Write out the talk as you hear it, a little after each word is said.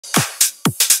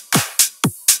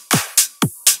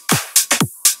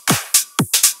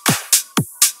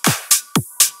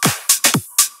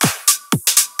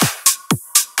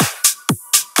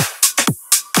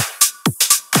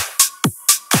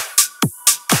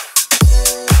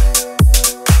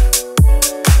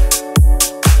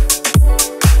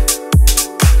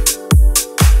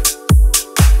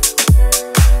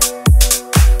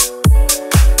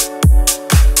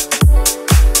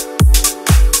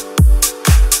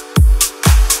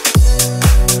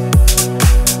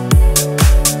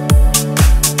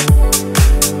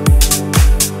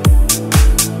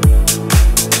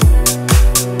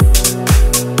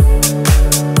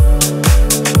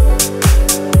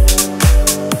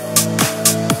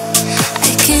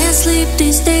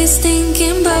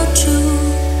thinking about you.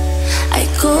 I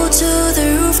go to the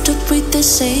rooftop, breathe the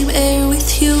same air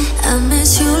with you. I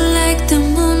miss you like the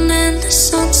moon and the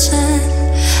sunset.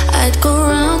 I'd go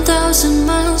around 1,000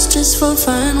 miles just for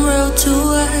fun world to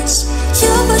us. You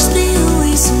pushed me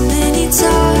away so many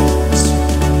times,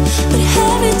 but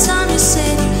every time you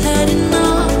said